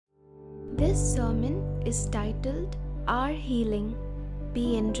This sermon is titled Our Healing.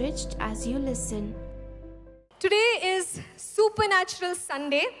 Be enriched as you listen. Today is Supernatural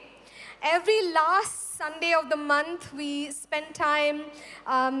Sunday. Every last Sunday of the month, we spend time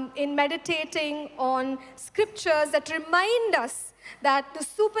in meditating on scriptures that remind us that the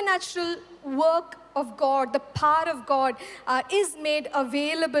supernatural work of God, the power of God, is made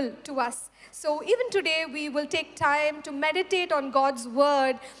available to us. So even today, we will take time to meditate on God's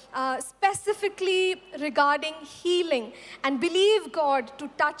word, specifically regarding healing, and believe God to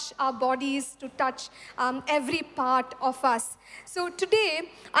touch our bodies, to touch every part of us. So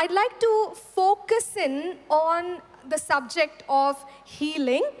today, I'd like to focus in on the subject of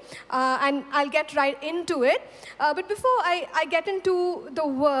healing, and I'll get right into it. But before I get into the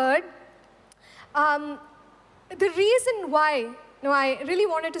word, the reason why I really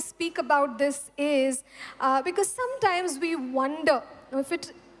wanted to speak about this is because sometimes we wonder if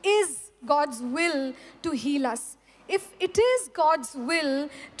it is God's will to heal us. If it is God's will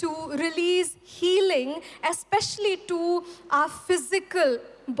to release healing, especially to our physical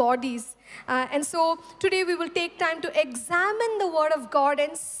bodies. And so today we will take time to examine the Word of God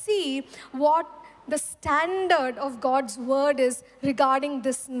and see what the standard of God's Word is regarding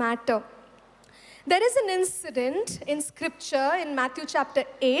this matter. There is an incident in scripture in Matthew chapter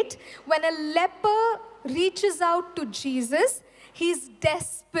 8 when a leper reaches out to Jesus. He's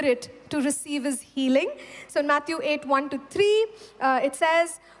desperate to receive his healing. So in Matthew 8, 1-3, it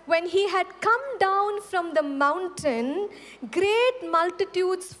says, when he had come down from the mountain, great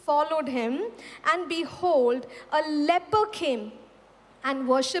multitudes followed him, and behold, a leper came and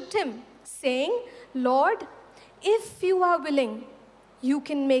worshipped him, saying, Lord, if you are willing, you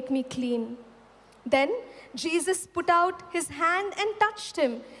can make me clean. Then Jesus put out his hand and touched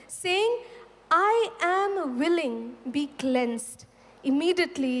him, saying, I am willing, be cleansed.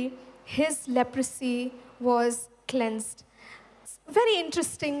 Immediately, his leprosy was cleansed. It's very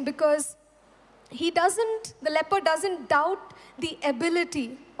interesting because the leper doesn't doubt the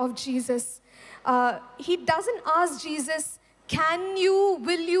ability of Jesus. He doesn't ask Jesus,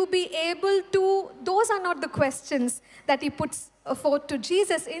 will you be able to? Those are not the questions that he puts forth to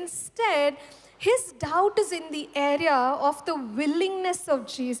Jesus. Instead, his doubt is in the area of the willingness of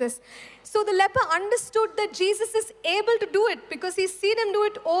Jesus. So the leper understood that Jesus is able to do it because he's seen him do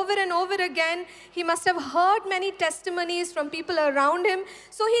it over and over again. He must have heard many testimonies from people around him.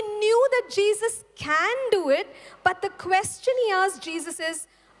 So he knew that Jesus can do it. But the question he asked Jesus is,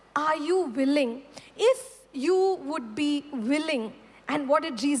 are you willing? If you would be willing. And what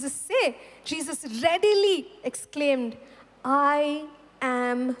did Jesus say? Jesus readily exclaimed, I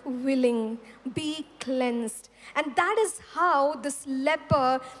am willing, be cleansed. And that is how this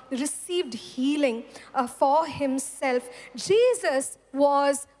leper received healing for himself. Jesus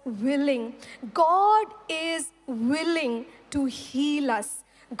was willing. God is willing to heal us.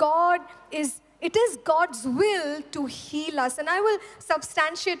 It is God's will to heal us. And I will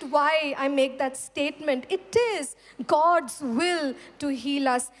substantiate why I make that statement. It is God's will to heal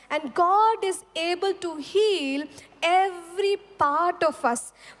us. And God is able to heal every part of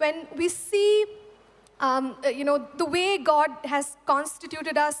us. When we see the way God has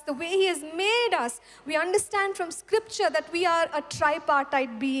constituted us, the way He has made us, we understand from Scripture that we are a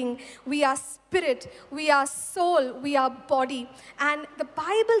tripartite being. We are spirit, we are soul, we are body. And the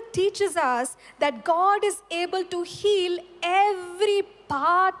Bible teaches us that God is able to heal every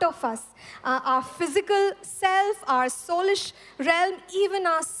part of us. Our physical self, our soulish realm, even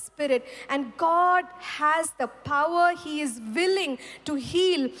our spirit. And God has the power. He is willing to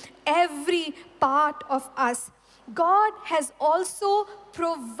heal every part of us. God has also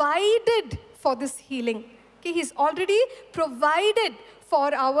provided for this healing. Okay, He's already provided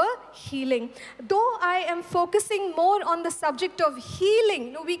for our healing. Though I am focusing more on the subject of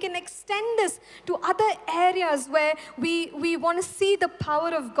healing, we can extend this to other areas where we want to see the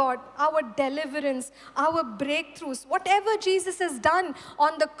power of God, our deliverance, our breakthroughs. Whatever Jesus has done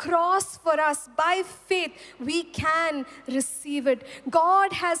on the cross for us, by faith, we can receive it.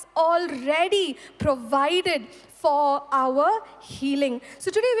 God has already provided for our healing.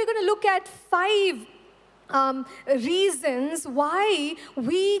 So today we're going to look at 5 reasons why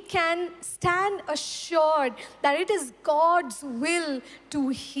we can stand assured that it is God's will to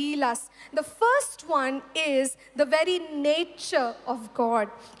heal us. The first one is the very nature of God.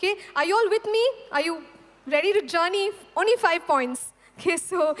 Okay, are you all with me? Are you ready to journey? Only 5 points. Okay,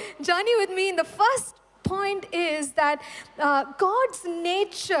 so journey with me in the first point is that God's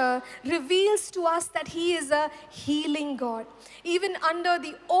nature reveals to us that He is a healing God. Even under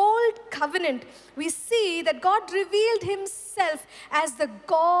the old covenant, we see that God revealed Himself as the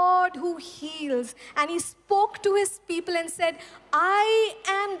God who heals. And He spoke to His people and said, I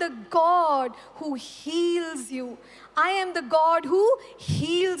am the God who heals you. I am the God who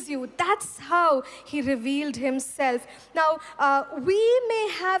heals you. That's how He revealed Himself. Now, we may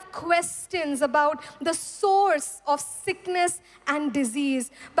have questions about the source of sickness and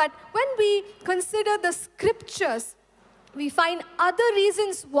disease, but when we consider the scriptures, we find other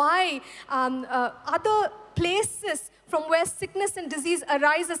reasons why, other places from where sickness and disease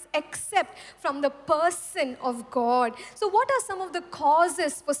arises except from the person of God. So what are some of the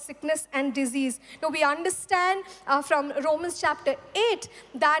causes for sickness and disease? Now we understand from Romans chapter 8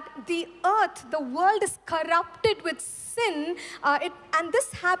 that the earth, the world is corrupted with sin, and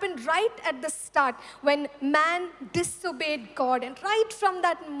this happened right at the start when man disobeyed God. And right from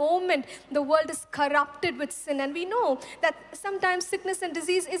that moment, the world is corrupted with sin. And we know that sometimes sickness and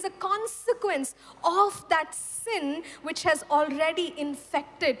disease is a consequence of that sin which has already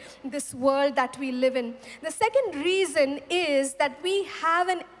infected this world that we live in. The second reason is that we have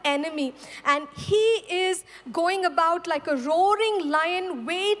an enemy, and he is going about like a roaring lion,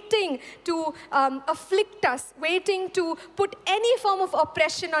 waiting to afflict us, waiting to put any form of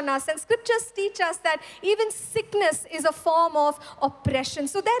oppression on us. And scriptures teach us that even sickness is a form of oppression.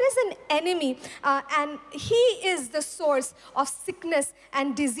 So there is an enemy, and he is the source of sickness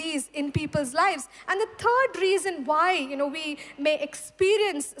and disease in people's lives. And the third reason why we may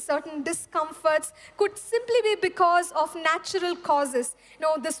experience certain discomforts could simply be because of natural causes.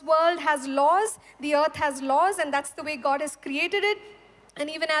 This world has laws, the earth has laws, and that's the way God has created it. And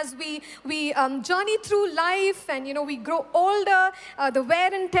even as we journey through life and we grow older, the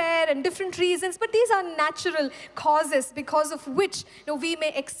wear and tear and different reasons, but these are natural causes because of which we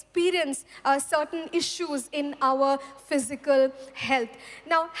may experience certain issues in our physical health.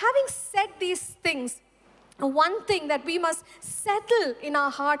 Now, having said these things, one thing that we must settle in our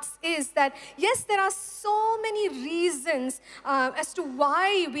hearts is that, yes, there are so many reasons as to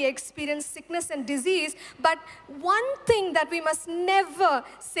why we experience sickness and disease, but one thing that we must never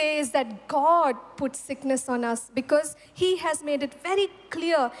say is that God put sickness on us, because He has made it very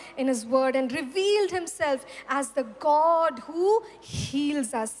clear in His Word and revealed Himself as the God who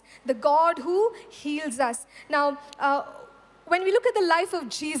heals us, the God who heals us. Now, when we look at the life of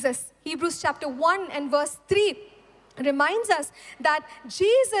Jesus, Hebrews chapter 1 and verse 3 reminds us that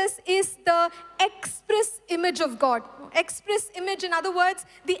Jesus is the express image of God. Express image, in other words,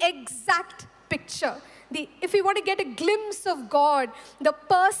 the exact picture. If we want to get a glimpse of God, the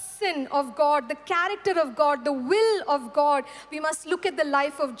person of God, the character of God, the will of God, we must look at the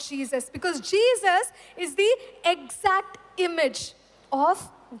life of Jesus, because Jesus is the exact image of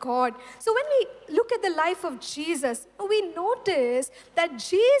God. So when we look at the life of Jesus, we notice that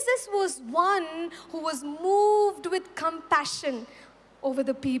Jesus was one who was moved with compassion over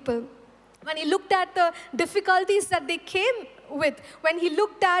the people. When He looked at the difficulties that they came with, when He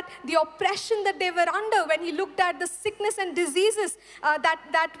looked at the oppression that they were under, when He looked at the sickness and diseases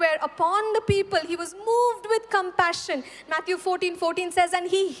that were upon the people, He was moved with compassion. Matthew 14:14 says, and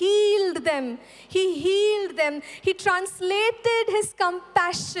He healed them. He healed them. He translated His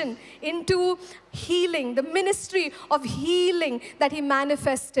compassion into healing, the ministry of healing that He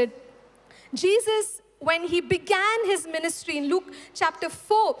manifested. Jesus, when He began His ministry in Luke chapter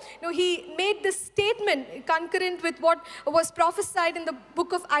 4, He made this statement concurrent with what was prophesied in the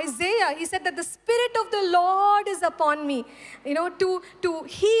book of Isaiah. He said that the Spirit of the Lord is upon me, to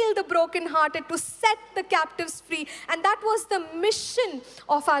heal the brokenhearted, to set the captives free. And that was the mission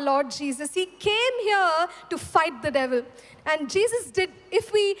of our Lord Jesus. He came here to fight the devil. And Jesus did,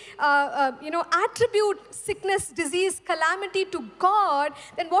 if we, attribute sickness, disease, calamity to God,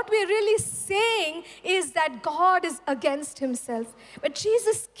 then what we're really saying is that God is against Himself. But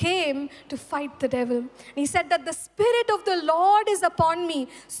Jesus came to fight the devil. And He said that the Spirit of the Lord is upon me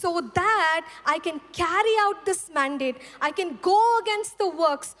so that I can carry out this mandate. I can go against the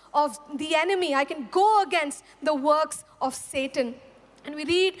works of the enemy. I can go against the works of Satan. And we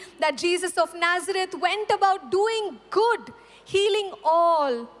read that Jesus of Nazareth went about doing good, healing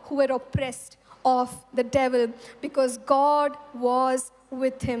all who were oppressed of the devil, because God was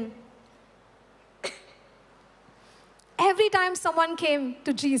with Him. Every time someone came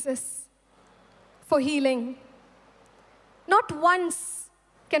to Jesus for healing, not once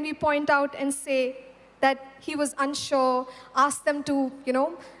can we point out and say that He was unsure, asked them to,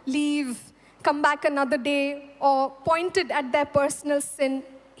 leave, come back another day, or pointed at their personal sin.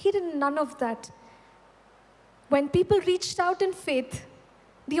 He did none of that. when people reached out in faith,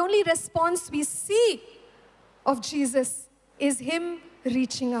 the only response we see of Jesus is him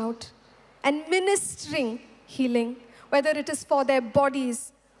reaching out and ministering healing, whether it is for their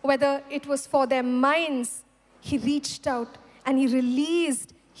bodies, whether it was for their minds. He reached out and he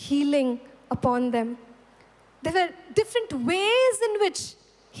released healing upon them. There were different ways in which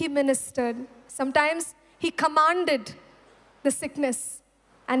he ministered. Sometimes he commanded the sickness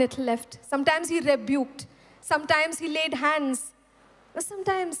and it left. Sometimes he rebuked. Sometimes he laid hands.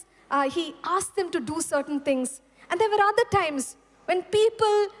 Sometimes he asked them to do certain things. And there were other times when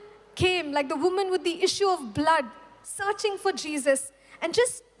people came, like the woman with the issue of blood, searching for Jesus and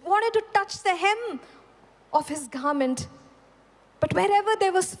just wanted to touch the hem of his garment. But wherever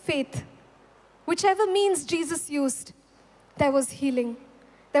there was faith, whichever means Jesus used, there was healing.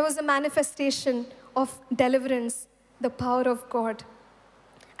 There was a manifestation of deliverance, the power of God.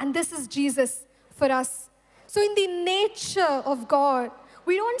 And this is Jesus for us. So in the nature of God,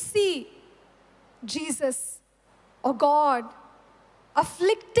 we don't see Jesus or God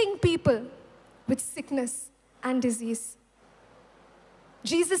afflicting people with sickness and disease.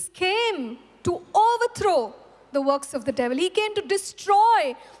 Jesus came to overthrow the works of the devil. He came to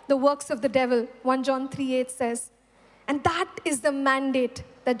destroy the works of the devil, 1 John 3:8 says. And that is the mandate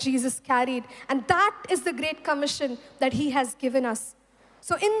that Jesus carried. And that is the great commission that he has given us.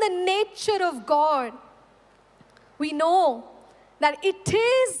 So in the nature of God, we know that it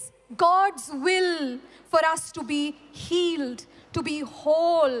is God's will for us to be healed, to be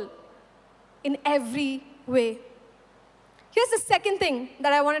whole in every way. Here's the second thing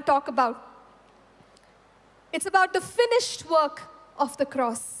that I want to talk about. It's about the finished work of the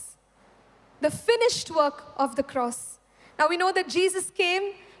cross. The finished work of the cross. Now we know that Jesus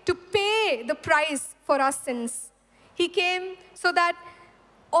came to pay the price for our sins. He came so that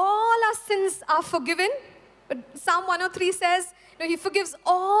all our sins are forgiven. But Psalm 103 says, he forgives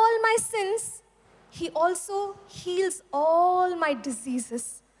all my sins. He also heals all my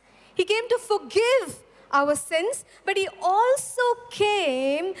diseases. He came to forgive our sins, but he also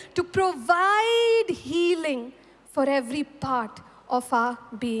came to provide healing for every part of our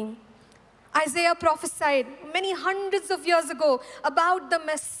being. Isaiah prophesied many hundreds of years ago about the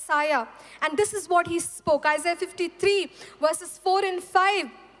Messiah. And this is what he spoke. Isaiah 53 verses 4 and 5.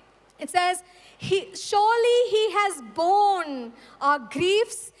 It says, surely he has borne our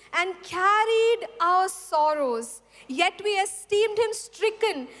griefs and carried our sorrows. Yet we esteemed him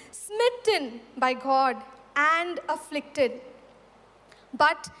stricken, smitten by God, and afflicted.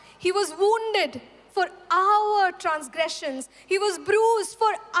 But he was wounded for our transgressions. He was bruised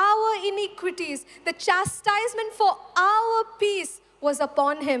for our iniquities. The chastisement for our peace was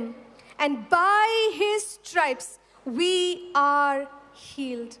upon him. And by his stripes we are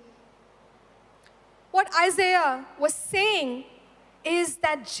healed. What Isaiah was saying is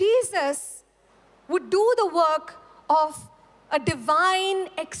that Jesus would do the work of a divine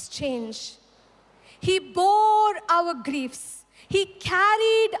exchange. He bore our griefs. He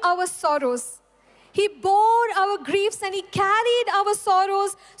carried our sorrows. He bore our griefs and he carried our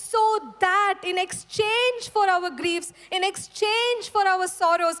sorrows so that in exchange for our griefs, in exchange for our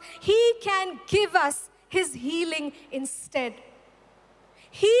sorrows, he can give us his healing instead.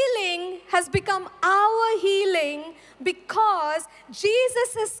 Healing has become our healing because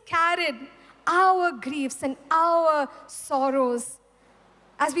Jesus has carried our griefs and our sorrows.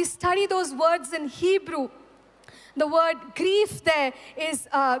 As we study those words in Hebrew, the word grief there is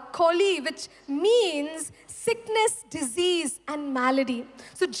koli, which means sickness, disease, and malady.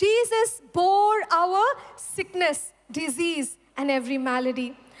 So Jesus bore our sickness, disease, and every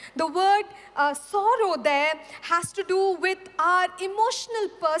malady. The word sorrow there has to do with our emotional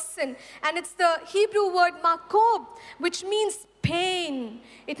person. And it's the Hebrew word makob, which means pain.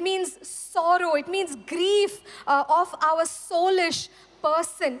 It means sorrow. It means grief of our soulish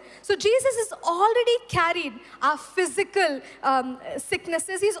person. So Jesus has already carried our physical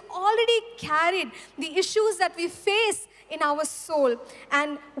sicknesses. He's already carried the issues that we face in our soul.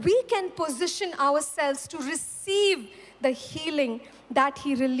 And we can position ourselves to receive the healing that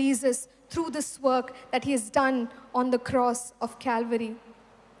he releases through this work that he has done on the cross of Calvary.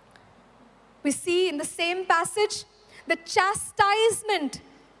 We see in the same passage, the chastisement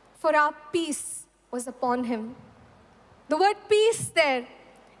for our peace was upon him. The word peace there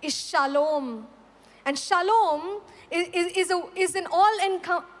is shalom. And shalom is an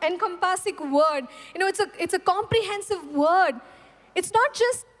all-encompassing word. It's a comprehensive word. It's not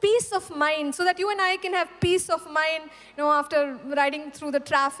just peace of mind, so that you and I can have peace of mind, after riding through the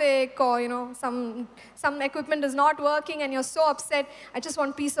traffic, or, some equipment is not working and you're so upset. I just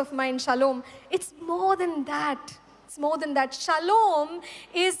want peace of mind, shalom. It's more than that. It's more than that. Shalom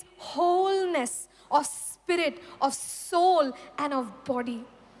is wholeness of spirit, of soul, and of body.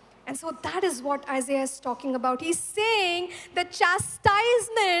 And so that is what Isaiah is talking about. He's saying the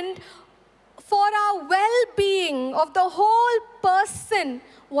chastisement for our well-being of the whole person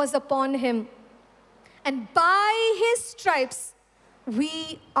was upon him. And by his stripes,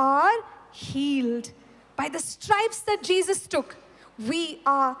 we are healed. By the stripes that Jesus took, we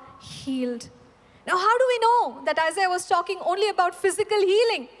are healed. Now, how do we know that Isaiah was talking only about physical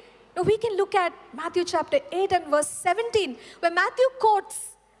healing? Now, we can look at Matthew chapter 8 and verse 17, where Matthew quotes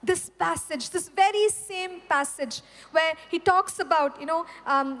this passage, this very same passage, where he talks about,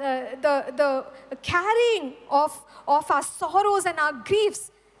 the carrying of our sorrows and our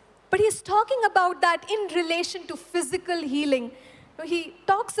griefs. But he's talking about that in relation to physical healing. He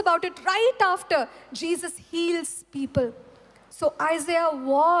talks about it right after Jesus heals people. So Isaiah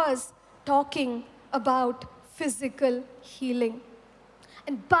was talking about physical healing.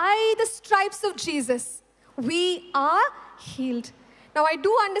 And by the stripes of Jesus, we are healed. Now, I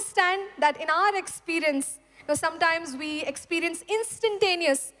do understand that in our experience, sometimes we experience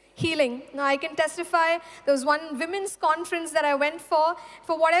instantaneous healing. Now, I can testify, there was one women's conference that I went for.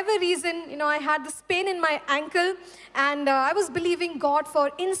 For whatever reason, I had this pain in my ankle, and I was believing God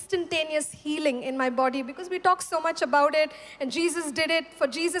for instantaneous healing in my body, because we talk so much about it, and Jesus did it. For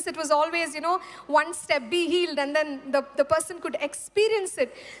Jesus, it was always, one step, be healed, and then the person could experience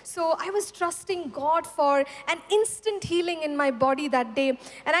it. So I was trusting God for an instant healing in my body that day,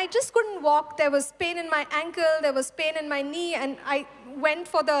 and I just couldn't walk. There was pain in my ankle, there was pain in my knee, and I went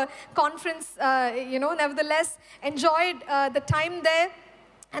for the conference, nevertheless, enjoyed the time there.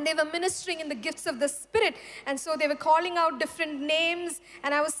 And they were ministering in the gifts of the Spirit. And so they were calling out different names.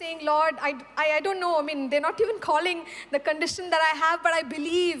 And I was saying, Lord, I don't know. I mean, they're not even calling the condition that I have, but I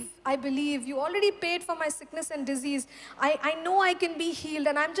believe. You already paid for my sickness and disease. I know I can be healed,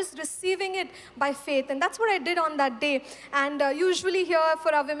 and I'm just receiving it by faith. And that's what I did on that day. And usually here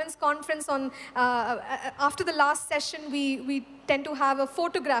for our women's conference, after the last session, we tend to have a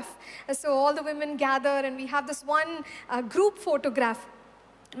photograph. So all the women gather, and we have this one group photograph.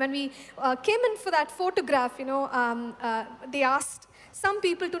 When we came in for that photograph, they asked some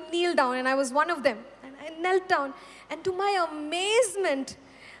people to kneel down, and I was one of them. And I knelt down, and to my amazement,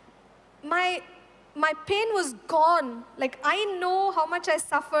 my pain was gone. Like, I know how much I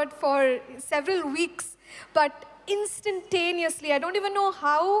suffered for several weeks, but instantaneously, I don't even know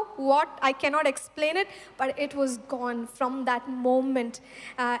how, what, I cannot explain it, but it was gone from that moment.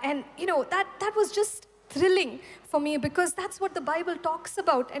 And that was just thrilling for me, because that's what the Bible talks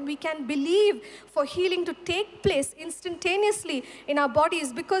about, and we can believe for healing to take place instantaneously in our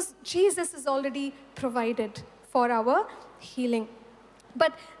bodies, because Jesus has already provided for our healing.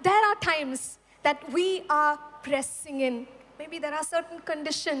 But there are times that we are pressing in. Maybe there are certain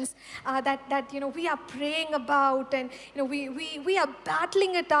conditions that we are praying about, and we are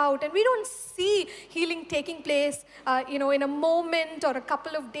battling it out, and we don't see healing taking place in a moment or a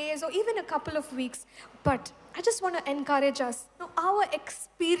couple of days or even a couple of weeks. But I just want to encourage us. Our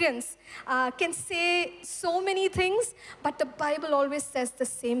experience can say so many things, but the Bible always says the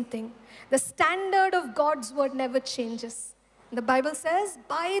same thing. The standard of God's word never changes. The Bible says,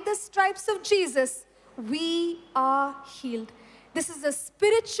 by the stripes of Jesus, we are healed. This is a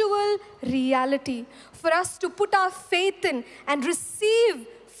spiritual reality for us to put our faith in and receive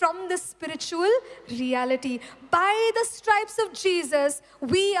from the spiritual reality. By the stripes of Jesus,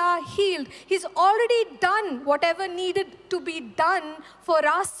 we are healed. He's already done whatever needed to be done for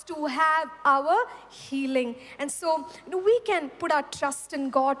us to have our healing. And so we can put our trust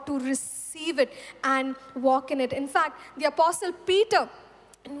in God to receive it and walk in it. In fact, the Apostle Peter,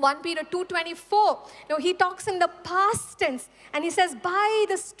 in 1 Peter 2:24, he talks in the past tense, and he says, by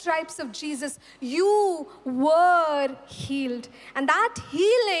the stripes of Jesus, you were healed. And that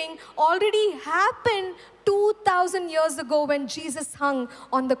healing already happened 2,000 years ago when Jesus hung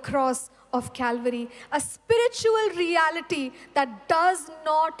on the cross of Calvary. A spiritual reality that does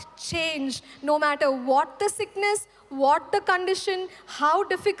not change no matter what the sickness, what the condition, how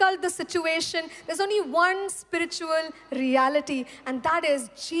difficult the situation. There's only one spiritual reality, and that is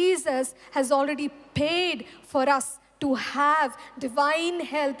Jesus has already paid for us to have divine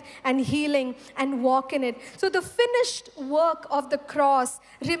health and healing and walk in it. So the finished work of the cross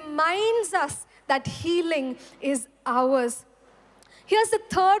reminds us that healing is ours. Here's the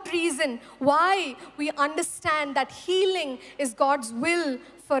third reason why we understand that healing is God's will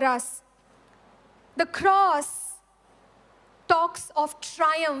for us. The cross talks of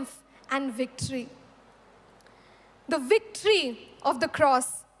triumph and victory. The victory of the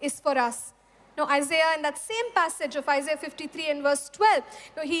cross is for us. Now, Isaiah, in that same passage of Isaiah 53 and verse 12,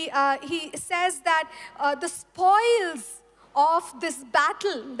 he says that the spoils of this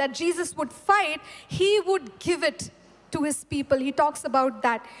battle that Jesus would fight, he would give it to his people. He talks about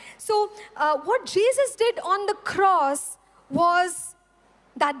that. So, what Jesus did on the cross was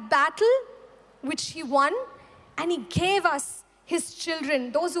that battle which he won, and he gave us, his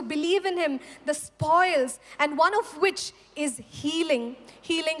children, those who believe in him, the spoils, and one of which is healing.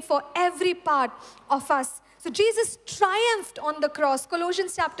 Healing for every part of us. So Jesus triumphed on the cross.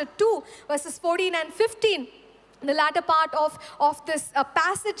 Colossians chapter 2, verses 14 and 15. The latter part of this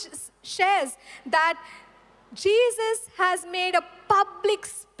passage shares that Jesus has made a public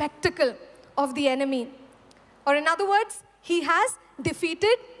spectacle of the enemy. Or in other words, he has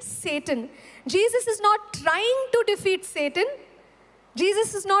defeated Satan. Jesus is not trying to defeat Satan.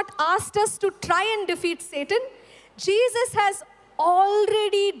 Jesus has not asked us to try and defeat Satan. Jesus has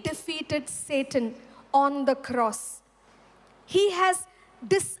already defeated Satan on the cross. He has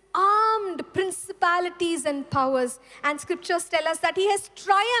disarmed principalities and powers. And scriptures tell us that he has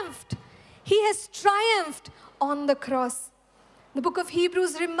triumphed. He has triumphed on the cross. The book of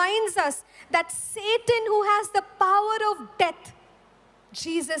Hebrews reminds us that Satan, who has the power of death,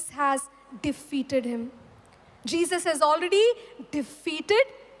 Jesus has defeated him. Jesus has already defeated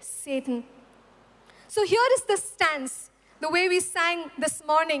Satan. So here is the stance. The way we sang this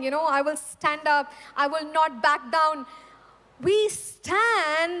morning, I will stand up, I will not back down. We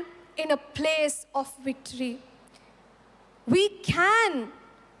stand in a place of victory. We can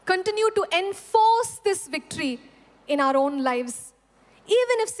continue to enforce this victory in our own lives.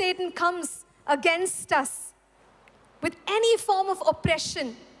 Even if Satan comes against us with any form of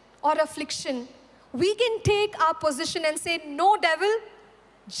oppression or affliction, we can take our position and say, no, devil,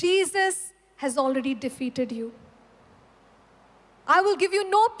 Jesus has already defeated you. I will give you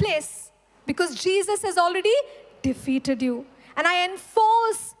no place because Jesus has already defeated you. And I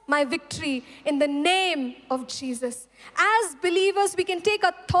enforce my victory in the name of Jesus. As believers, we can take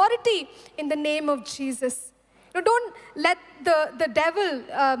authority in the name of Jesus. Don't let the devil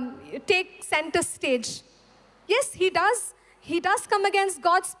take center stage. Yes, he does. He does come against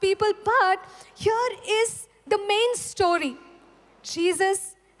God's people, but here is the main story.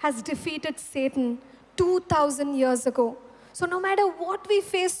 Jesus has defeated Satan 2,000 years ago. So no matter what we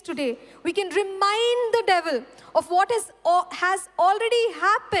face today, we can remind the devil of what has already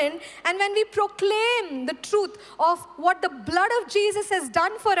happened. And when we proclaim the truth of what the blood of Jesus has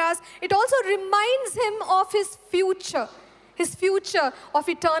done for us, it also reminds him of his future of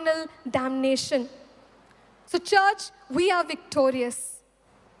eternal damnation. So church, we are victorious.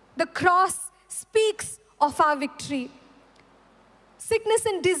 The cross speaks of our victory. Sickness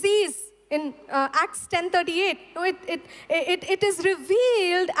and disease in Acts 10:38, it is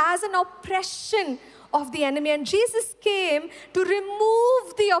revealed as an oppression of the enemy. And Jesus came to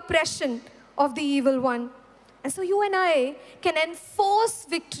remove the oppression of the evil one. And so you and I can enforce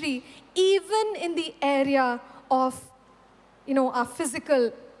victory even in the area of, our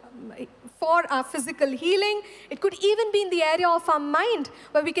physical for our physical healing. It could even be in the area of our mind,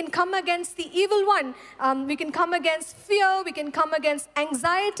 where we can come against the evil one. We can come against fear. We can come against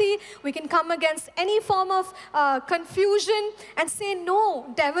anxiety. We can come against any form of confusion and say,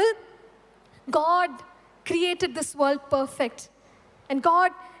 no, devil, God created this world perfect. And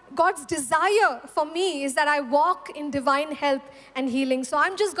God's desire for me is that I walk in divine health and healing. So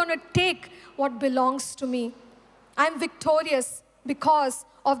I'm just going to take what belongs to me. I'm victorious because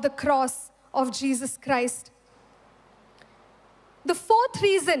of the cross of Jesus Christ. The fourth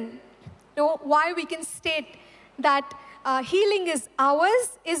reason why we can state that healing is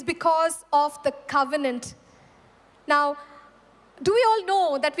ours is because of the covenant. Now, do we all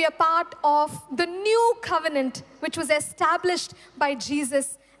know that we are part of the new covenant which was established by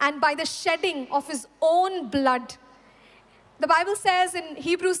Jesus and by the shedding of his own blood? The Bible says in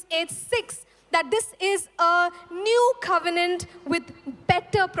Hebrews 8:6 that this is a new covenant with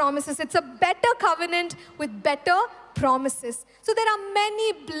better promises. It's a better covenant with better promises. So there are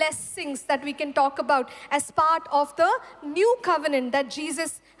many blessings that we can talk about as part of the new covenant that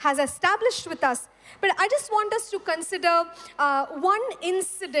Jesus has established with us. But I just want us to consider one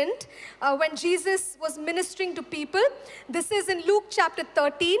incident when Jesus was ministering to people. This is in Luke chapter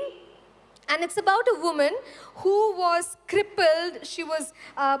 13. And it's about a woman who was crippled. She was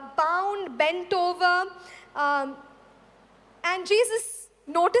bound, bent over. And Jesus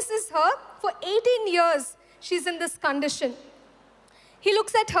notices her. For 18 years, she's in this condition. He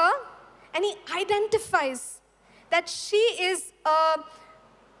looks at her and he identifies that she is a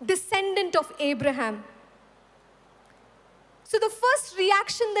descendant of Abraham. So the first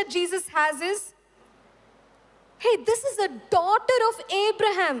reaction that Jesus has is, hey, this is a daughter of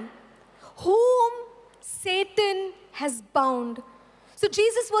Abraham, whom Satan has bound. So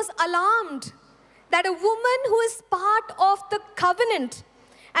Jesus was alarmed that a woman who is part of the covenant,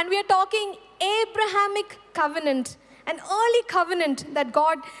 and we are talking Abrahamic covenant, an early covenant that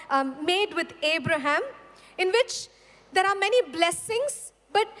God made with Abraham, in which there are many blessings,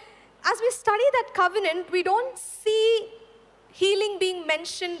 but as we study that covenant, we don't see healing being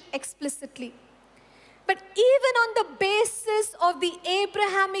mentioned explicitly. But even on the basis of the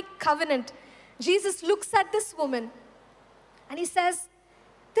Abrahamic covenant, Jesus looks at this woman and he says,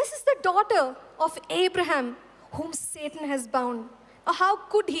 this is the daughter of Abraham whom Satan has bound. Now, how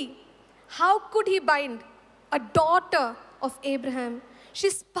could he? How could he bind a daughter of Abraham?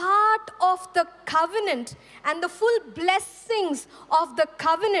 She's part of the covenant and the full blessings of the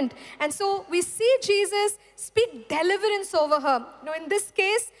covenant. And so we see Jesus speak deliverance over her. Now, in this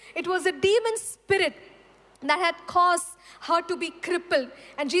case, it was a demon spirit that had caused her to be crippled.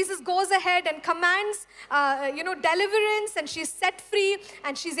 And Jesus goes ahead and commands, deliverance, and she's set free,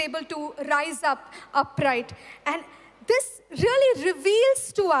 and she's able to rise up upright. And this really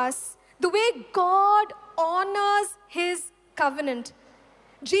reveals to us the way God honors his covenant.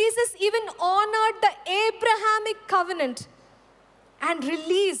 Jesus even honored the Abrahamic covenant and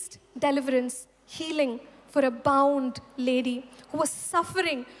released deliverance, healing for a bound lady who was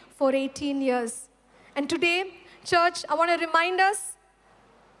suffering for 18 years. And today, church, I want to remind us,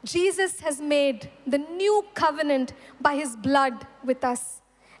 Jesus has made the new covenant by his blood with us.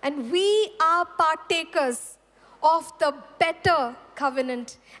 And we are partakers of the better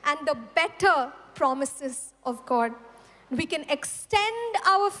covenant and the better promises of God. We can extend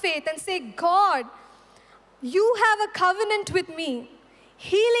our faith and say, God, you have a covenant with me.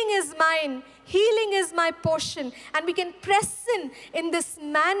 Healing is mine. Healing is my portion. And we can press in this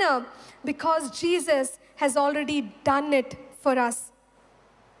manner because Jesus has already done it for us.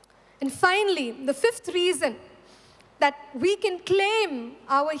 And finally, the fifth reason that we can claim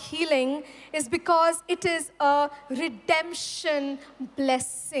our healing is because it is a redemption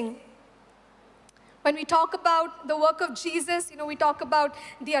blessing. When we talk about the work of Jesus, we talk about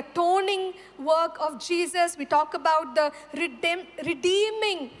the atoning work of Jesus. We talk about the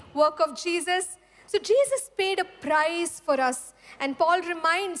redeeming work of Jesus. So Jesus paid a price for us. And Paul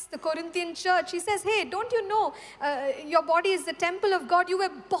reminds the Corinthian church, he says, hey, don't you know your body is the temple of God? You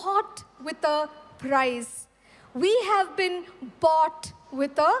were bought with a price. We have been bought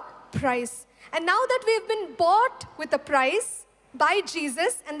with a price. And now that we've been bought with a price by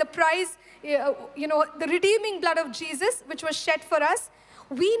Jesus, and the price, the redeeming blood of Jesus, which was shed for us,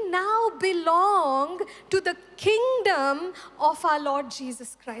 we now belong to the kingdom of our Lord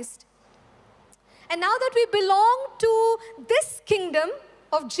Jesus Christ. And now that we belong to this kingdom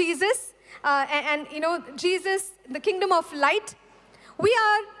of Jesus, Jesus, the kingdom of light, we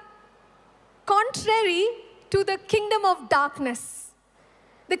are contrary to the kingdom of darkness.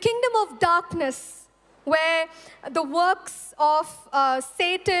 The kingdom of darkness, where the works of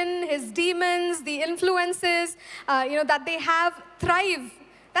Satan, his demons, the influences, that they have thrive.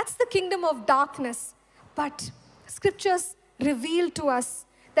 That's the kingdom of darkness. But scriptures reveal to us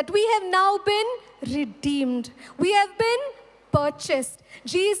that we have now been redeemed. We have been purchased.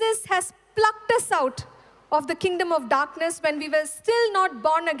 Jesus has plucked us out of the kingdom of darkness. When we were still not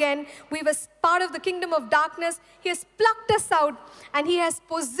born again, we were part of the kingdom of darkness. He has plucked us out and he has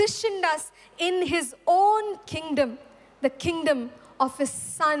positioned us in his own kingdom, the kingdom of his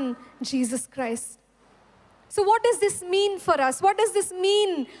Son, Jesus Christ. So what does this mean for us? What does this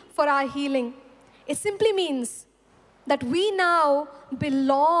mean for our healing? It simply means that we now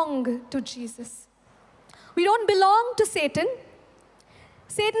belong to Jesus. We don't belong to Satan.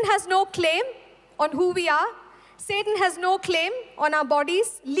 Satan has no claim on who we are. Satan has no claim on our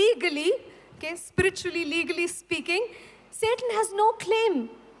bodies legally, spiritually, legally speaking. Satan has no claim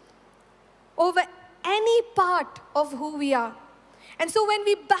over any part of who we are. And so when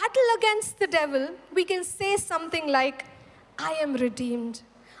we battle against the devil, we can say something like, I am redeemed.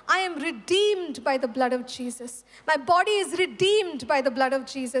 I am redeemed by the blood of Jesus. My body is redeemed by the blood of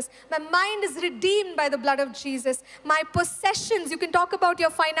Jesus. My mind is redeemed by the blood of Jesus. My possessions, you can talk about your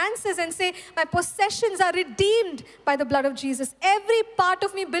finances and say, my possessions are redeemed by the blood of Jesus. Every part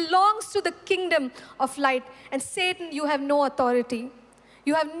of me belongs to the kingdom of light. And Satan, you have no authority.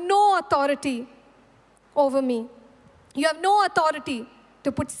 You have no authority over me. You have no authority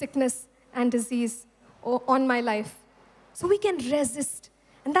to put sickness and disease on my life. So we can resist.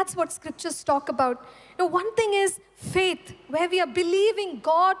 And that's what scriptures talk about. One thing is faith, where we are believing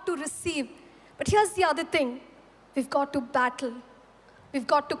God to receive. But here's the other thing. We've got to battle. We've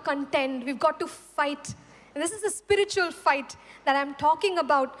got to contend. We've got to fight. And this is a spiritual fight that I'm talking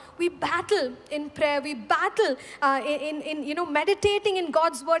about. We battle in prayer. We battle in meditating in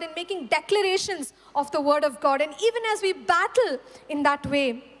God's word and making declarations of the word of God. And even as we battle in that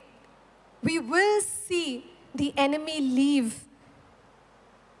way, we will see the enemy leave.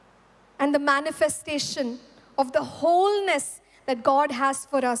 And the manifestation of the wholeness that God has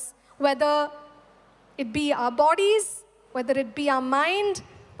for us, whether it be our bodies, whether it be our mind,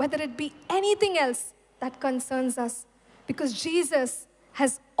 whether it be anything else that concerns us. Because Jesus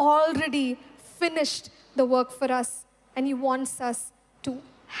has already finished the work for us, and He wants us to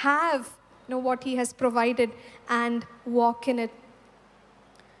have what He has provided and walk in it.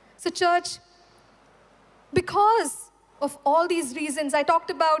 So church, because of all these reasons, I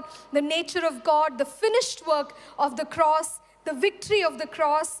talked about the nature of God, the finished work of the cross, the victory of the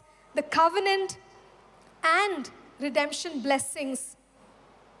cross, the covenant, and redemption blessings.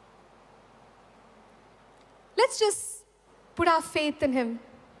 Let's just put our faith in Him,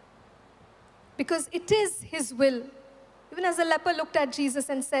 because it is His will. Even as the leper looked at Jesus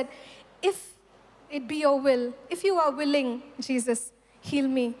and said, if it be your will, if you are willing, Jesus, heal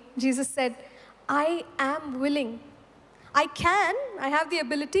me. Jesus said, I am willing. I have the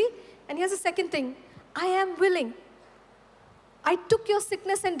ability. And here's the second thing, I am willing. I took your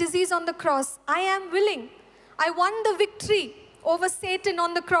sickness and disease on the cross. I am willing. I won the victory over Satan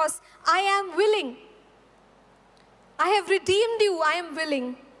on the cross. I am willing. I have redeemed you. I am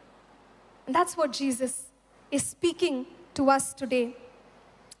willing. And that's what Jesus is speaking to us today.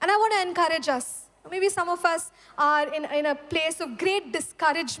 And I want to encourage us. Maybe some of us are in a place of great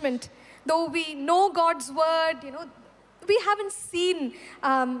discouragement. Though we know God's word, we haven't seen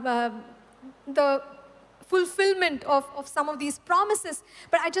the fulfillment of some of these promises.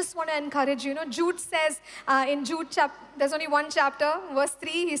 But I just want to encourage you. Jude says in Jude there's only one chapter, verse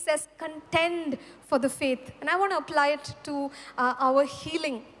 3, he says, contend for the faith. And I want to apply it to our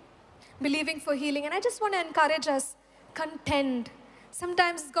healing, believing for healing. And I just want to encourage us, contend.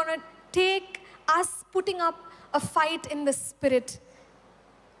 Sometimes it's going to take us putting up a fight in the spirit.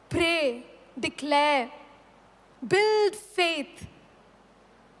 Pray, declare, build faith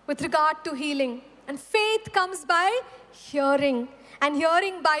with regard to healing. And faith comes by hearing, and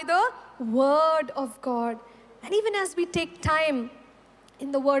hearing by the word of God. And even as we take time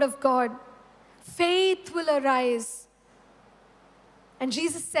in the word of God, faith will arise. And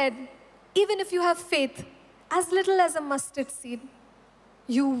Jesus said, even if you have faith as little as a mustard seed,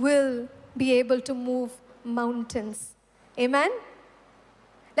 you will be able to move mountains. Amen?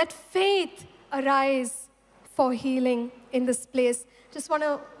 Let faith arise for healing in this place. Just want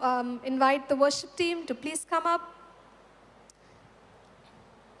to invite the worship team to please come up.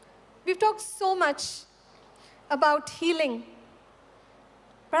 We've talked so much about healing,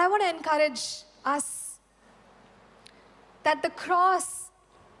 but I want to encourage us that the cross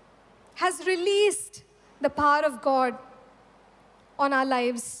has released the power of God on our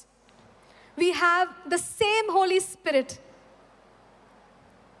lives. We have the same Holy Spirit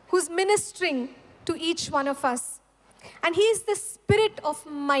who's ministering to each one of us. And He is the Spirit of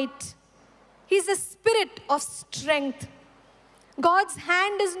might. He's the Spirit of strength. God's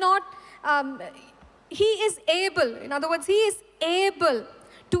hand is not, He is able, in other words, He is able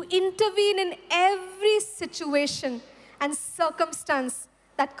to intervene in every situation and circumstance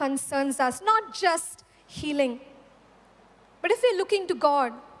that concerns us, not just healing. But if we're looking to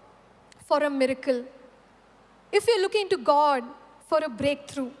God for a miracle, if we're looking to God for a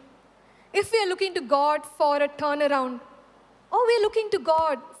breakthrough, if we are looking to God for a turnaround, or we are looking to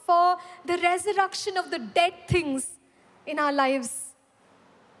God for the resurrection of the dead things in our lives,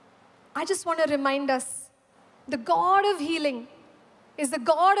 I just want to remind us, the God of healing is the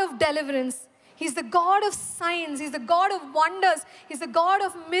God of deliverance. He's the God of signs. He's the God of wonders. He's the God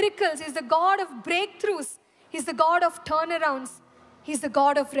of miracles. He's the God of breakthroughs. He's the God of turnarounds. He's the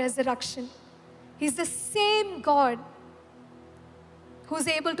God of resurrection. He's the same God who's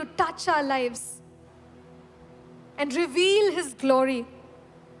able to touch our lives and reveal His glory.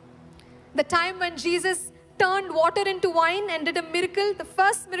 The time when Jesus turned water into wine and did a miracle, the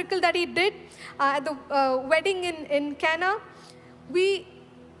first miracle that He did at the wedding in Cana, we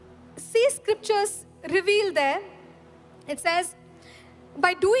see scriptures reveal there. It says,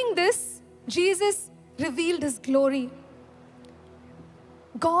 by doing this, Jesus revealed His glory.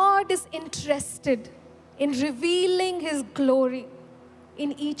 God is interested in revealing His glory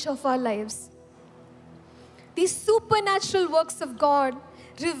in each of our lives. These supernatural works of God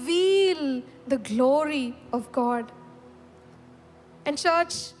reveal the glory of God. And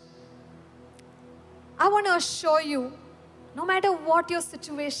church, I want to assure you, no matter what your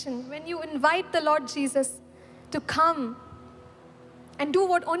situation, when you invite the Lord Jesus to come and do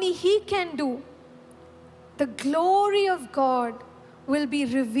what only He can do, the glory of God will be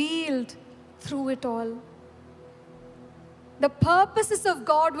revealed through it all. The purposes of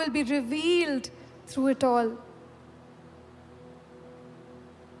God will be revealed through it all.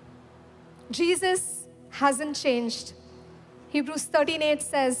 Jesus hasn't changed. Hebrews 13:8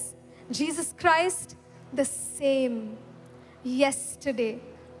 says, Jesus Christ, the same yesterday,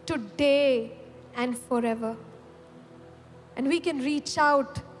 today, and forever. And we can reach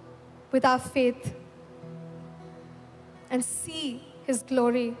out with our faith and see His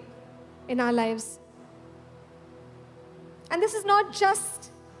glory in our lives. And this is not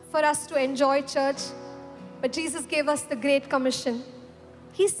just for us to enjoy church, but Jesus gave us the Great Commission.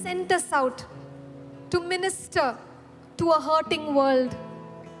 He sent us out to minister to a hurting world.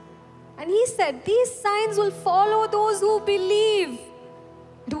 And He said, these signs will follow those who believe.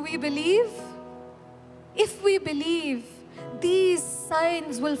 Do we believe? If we believe, these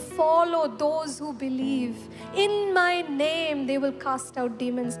signs will follow those who believe. In my name, they will cast out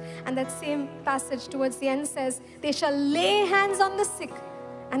demons. And that same passage towards the end says, they shall lay hands on the sick,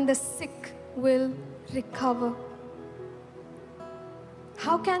 and the sick will recover.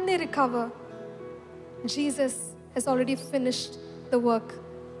 How can they recover? Jesus has already finished the work.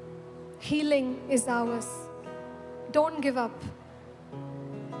 Healing is ours. Don't give up.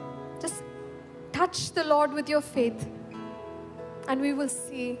 Just touch the Lord with your faith, and we will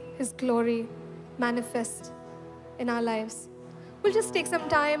see His glory manifest in our lives. We'll just take some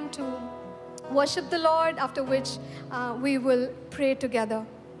time to worship the Lord, after which we will pray together.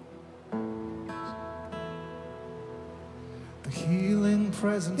 The healing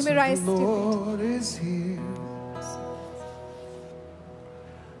presence of the Lord is here.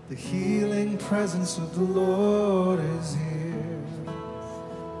 The healing presence of the Lord is here.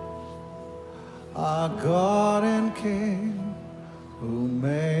 Our God and King, who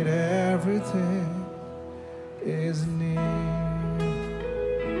made everything, is near.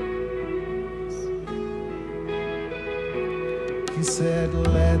 He said,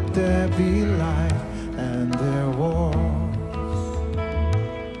 let there be light, and there was.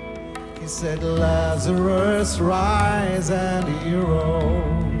 He said, Lazarus, rise, and he rose.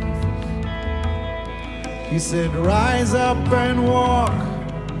 He said, rise up and walk,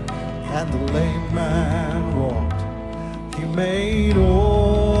 and the lame man walked. He made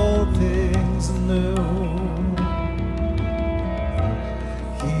all things new.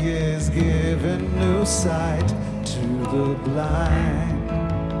 He is giving new sight to the blind.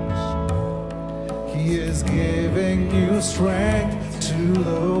 He is giving new strength to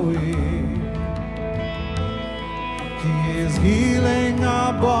the weak. He is healing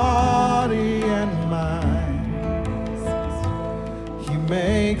our body and mind. He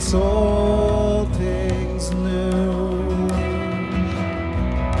makes all things new.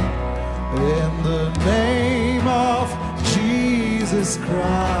 In the name of Jesus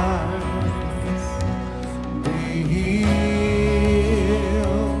Christ, be healed,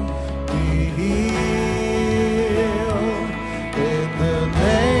 be healed. In the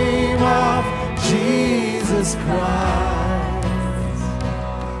name of Jesus Christ,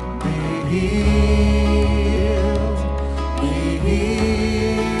 be healed, be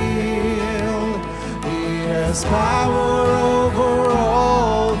healed. He has power over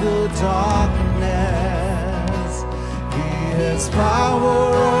all the darkness. He has power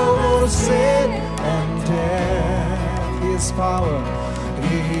over sin and death. His power,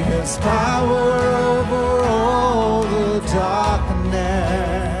 He has power over all the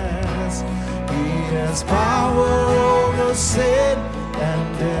darkness. He has power over sin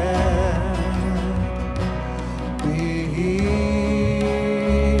and death. Be healed,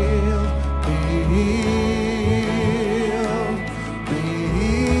 be healed, be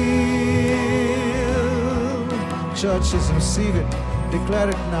healed. Churches, receive it, declare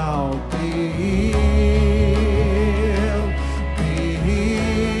it now. Be healed, be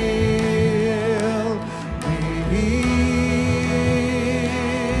healed, be healed.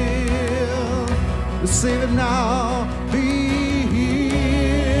 Receive it now. Be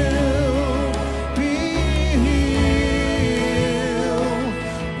healed, be healed,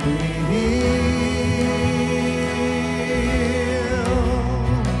 be healed,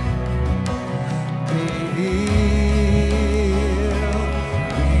 be healed,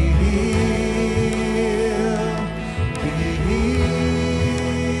 be healed.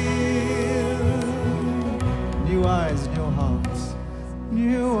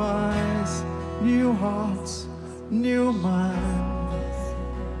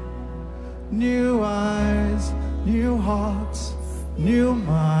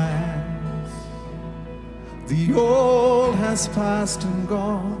 minds. The old has passed and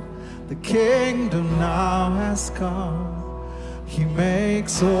gone, the kingdom now has come. He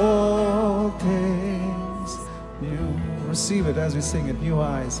makes all things new. Receive it as we sing it. New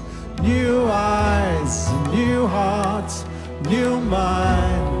eyes, new hearts, new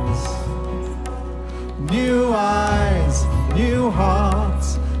minds. New eyes, new hearts,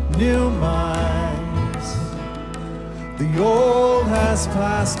 new minds. The old has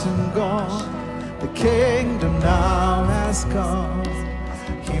passed and gone, the kingdom now has come.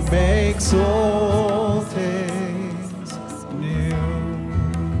 He makes all things new.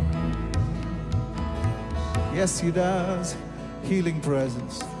 Yes, He does. Healing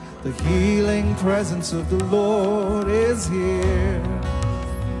presence. The healing presence of the Lord is here.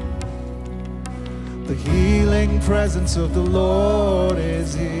 The healing presence of the Lord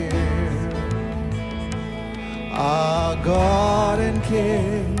is here. Our God and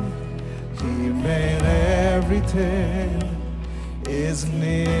King, He made everything is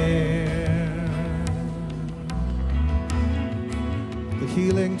near. The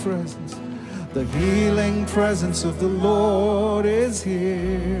healing presence of the Lord is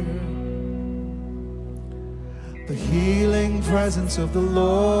here. The healing presence of the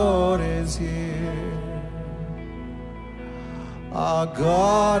Lord is here. Our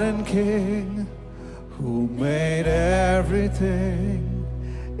God and King, who made everything,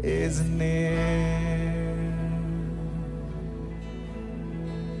 is near.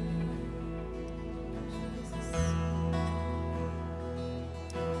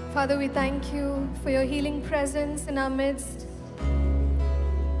 Father, we thank you for your healing presence in our midst.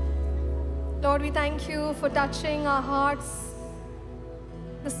 Lord, we thank you for touching our hearts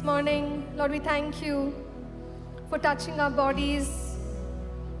this morning. Lord, we thank you for touching our bodies,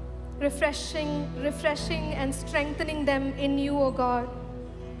 refreshing and strengthening them in you, O God.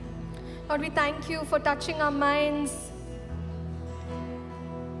 Lord, we thank you for touching our minds.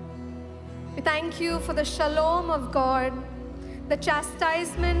 We thank you for the shalom of God. The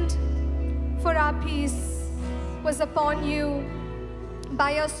chastisement for our peace was upon you.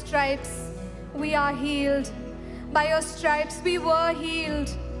 By your stripes, we are healed. By your stripes, we were healed.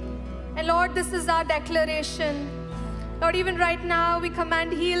 And Lord, this is our declaration. Lord, even right now, we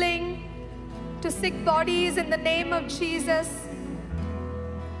command healing to sick bodies in the name of Jesus.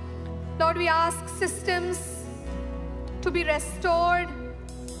 Lord, we ask systems to be restored.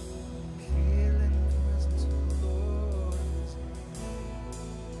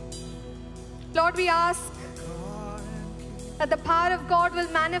 Lord, we ask that the power of God will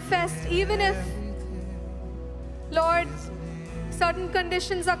manifest even if, Lord, certain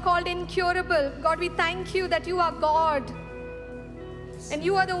conditions are called incurable. God, we thank you that you are God. And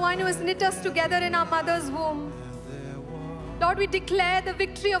you are the one who has knit us together in our mother's womb. Lord, we declare the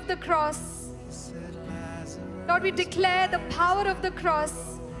victory of the cross. Lord, we declare the power of the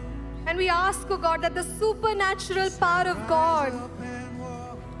cross. And we ask, oh God, that the supernatural power of God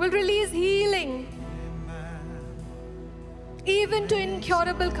will release healing even to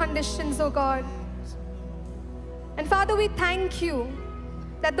incurable conditions, oh God. And Father, we thank you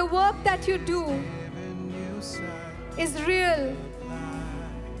that the work that you do is real.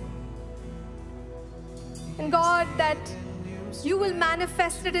 And God, that you will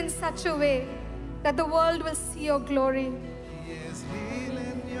manifest it in such a way that the world will see your glory.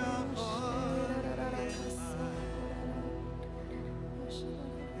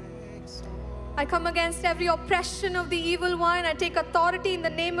 I come against every oppression of the evil one. I take authority in the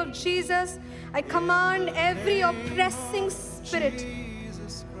name of Jesus. I command every oppressing spirit.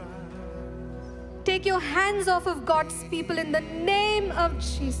 Take your hands off of God's people in the name of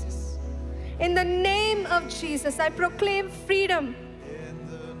Jesus. In the name of Jesus, I proclaim freedom. In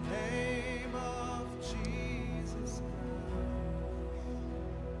the name of Jesus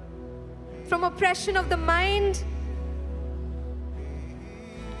from oppression of the mind,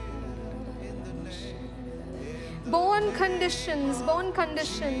 bone conditions, bone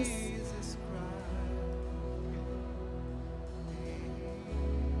conditions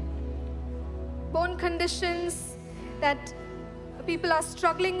that people are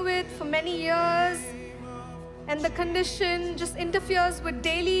struggling with for many years, and the condition just interferes with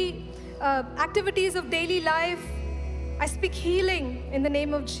daily activities of daily life. I speak healing in the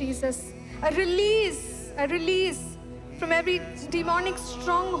name of Jesus. A release from every demonic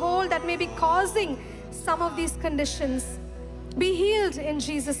stronghold that may be causing some of these conditions. Be healed in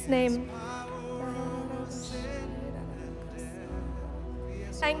Jesus' name.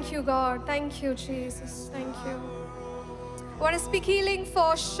 Thank you, God. Thank you, Jesus. Thank you. I want to speak healing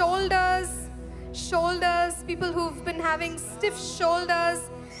for shoulders, shoulders, people who've been having stiff shoulders,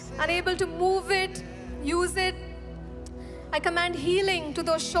 unable to move it, use it. I command healing to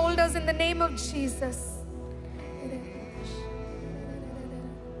those shoulders in the name of Jesus.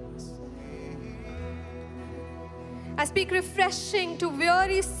 I speak refreshing to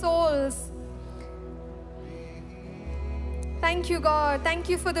weary souls. Thank you, God. Thank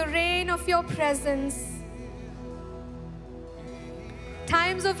you for the rain of your presence.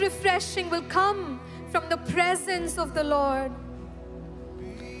 Times of refreshing will come from the presence of the Lord.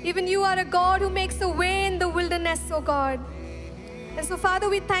 Even you are a God who makes a way in the wilderness, oh God. And so, Father,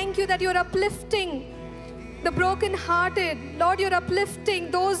 we thank you that you're uplifting the brokenhearted. Lord, you're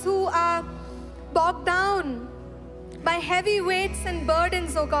uplifting those who are bogged down by heavy weights and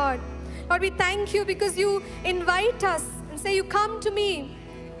burdens, oh God. Lord, we thank you because you invite us and say, you come to me,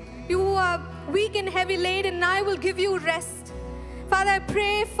 you who are weak and heavy laden, and I will give you rest. Father, I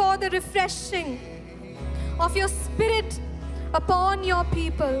pray for the refreshing of your Spirit upon your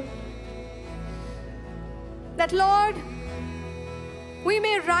people. That, Lord, we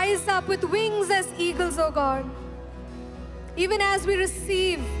may rise up with wings as eagles, oh God. Even as we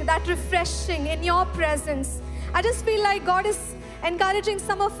receive that refreshing in your presence, I just feel like God is encouraging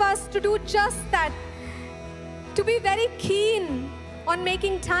some of us to do just that. To be very keen on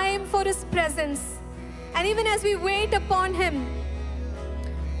making time for His presence. And even as we wait upon Him,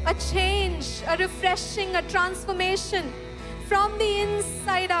 a change, a refreshing, a transformation from the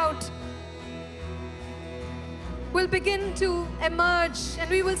inside out will begin to emerge, and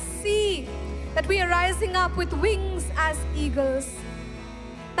we will see that we are rising up with wings as eagles.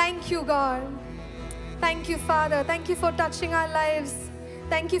 Thank you, God. Thank you, Father. Thank you for touching our lives.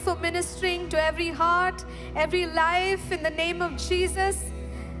 Thank you for ministering to every heart, every life in the name of Jesus.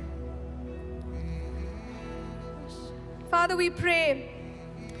 Father, we pray,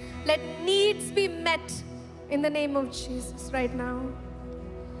 let needs be met in the name of Jesus right now.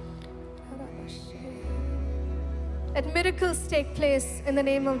 Let miracles take place in the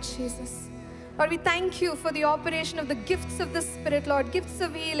name of Jesus. Lord, we thank you for the operation of the gifts of the Spirit, Lord, gifts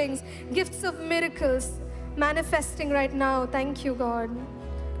of healings, gifts of miracles manifesting right now. Thank you, God.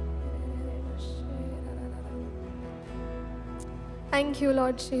 Thank you,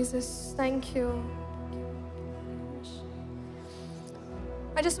 Lord Jesus. Thank you.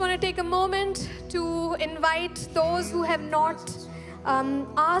 I just want to take a moment to invite those who have not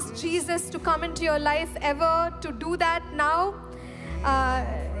asked Jesus to come into your life ever to do that now.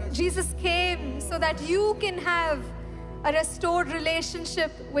 Jesus came so that you can have a restored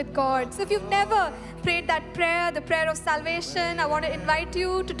relationship with God. So if you've never prayed that prayer, the prayer of salvation, I want to invite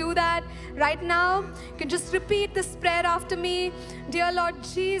you to do that right now. You can just repeat this prayer after me. Dear Lord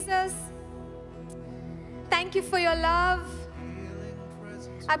Jesus, thank you for your love.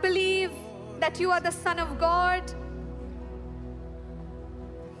 I believe that you are the Son of God.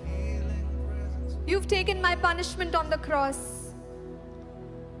 You've taken my punishment on the cross.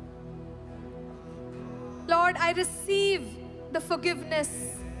 Lord, I receive the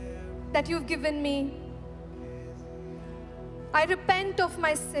forgiveness that you've given me. I repent of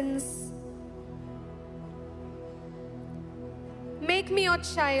my sins. Make me your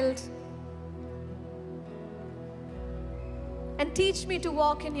child and teach me to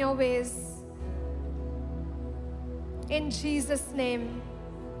walk in your ways. In Jesus' name,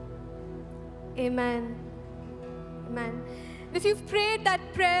 amen. Amen. If you've prayed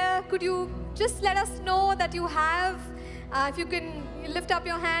that prayer, could you just let us know that you have? If you can lift up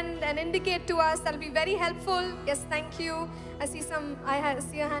your hand and indicate to us, that'll be very helpful. Yes, thank you. I see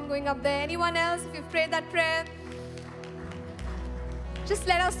a hand going up there. Anyone else, if you've prayed that prayer, just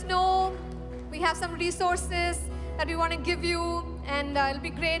let us know. We have some resources that we want to give you, and it'll be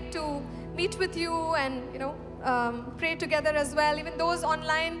great to meet with you and, pray together as well. Even those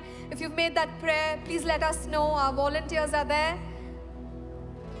online, if you've made that prayer, please let us know. Our volunteers are there.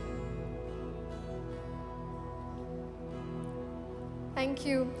 Thank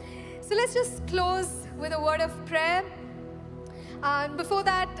you. So let's just close with a word of prayer. Before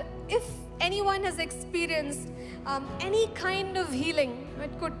that, if anyone has experienced any kind of healing,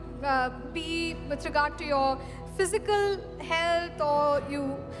 it could be with regard to your physical health, or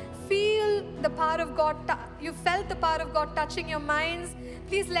you feel the power of God, you felt the power of God touching your minds,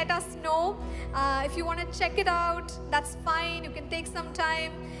 please let us know. If you want to check it out, that's fine. You can take some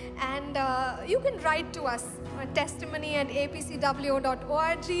time, and you can write to us,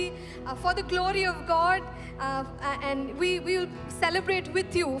 testimony@apcwo.org, for the glory of God, and we will celebrate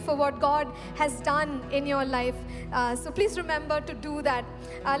with you for what God has done in your life. So please remember to do that.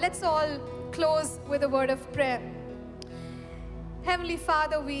 Let's all close with a word of prayer. Heavenly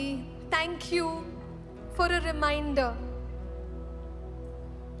Father, we thank you for a reminder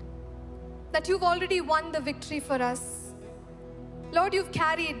that you've already won the victory for us. Lord, you've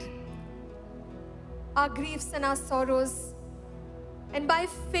carried our griefs and our sorrows. And by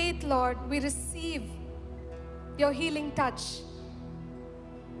faith, Lord, we receive your healing touch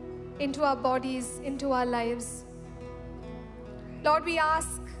into our bodies, into our lives. Lord, we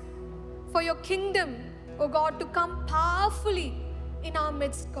ask for your kingdom, oh God, to come powerfully in our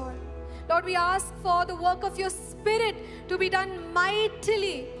midst, God. Lord, we ask for the work of your Spirit to be done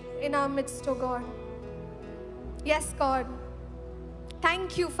mightily in our midst, oh God. Yes, God.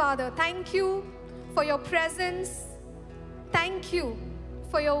 Thank you, Father. Thank you for your presence. Thank you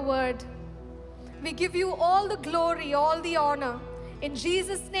for your word. We give you all the glory, all the honor. In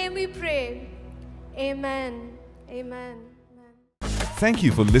Jesus' name we pray. Amen. Amen. Thank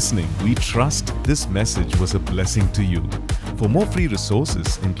you for listening. We trust this message was a blessing to you. For more free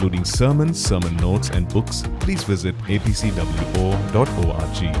resources, including sermons, sermon notes, and books, please visit apcwo.org.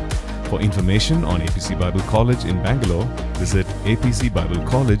 For information on APC Bible College in Bangalore, visit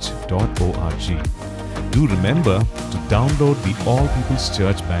apcbiblecollege.org. Do remember to download the All People's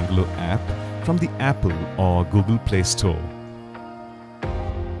Church Bangalore app from the Apple or Google Play Store.